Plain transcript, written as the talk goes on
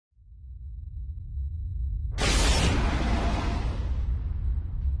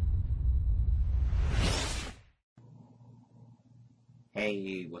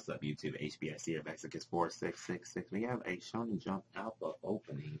Hey, what's up YouTube? HBS here, Vexicus 4666. We have a Shonen Jump Alpha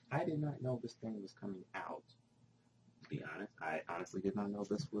opening. I did not know this thing was coming out. To be honest, I honestly did not know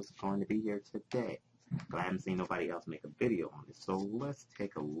this was going to be here today. But I haven't seen nobody else make a video on it. So let's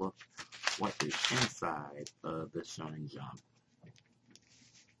take a look what is inside of the Shonen Jump.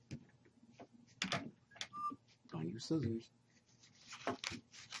 Don't use scissors.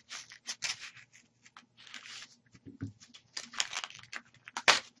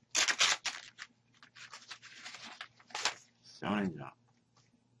 Shonen Jump.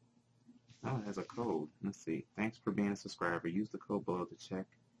 Oh, it has a code. Let's see. Thanks for being a subscriber. Use the code below to check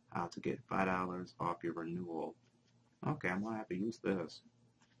how to get $5 off your renewal. Okay, I'm going to have to use this.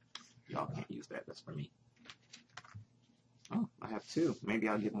 Y'all can't use that. That's for me. Oh, I have two. Maybe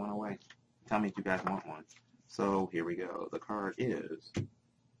I'll give one away. Tell me if you guys want one. So, here we go. The card is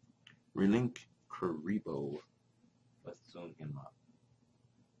RELINKURIBOH. Let's zoom him up.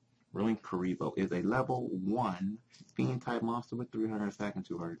 RELINKURIBOH is a level 1 fiend-type monster with 300 attack and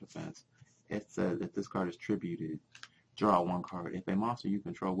 200 defense. It says if this card is tributed, draw one card. If a monster you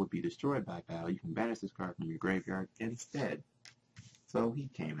control would be destroyed by battle, you can banish this card from your graveyard instead. So he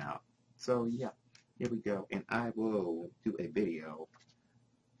came out. So yeah, here we go. And I will do a video,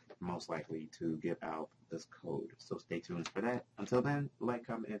 most likely, to give out this code. So stay tuned for that. Until then, like,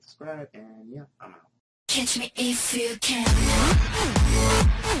 comment, and subscribe. And yeah, I'm out. Catch me if you can.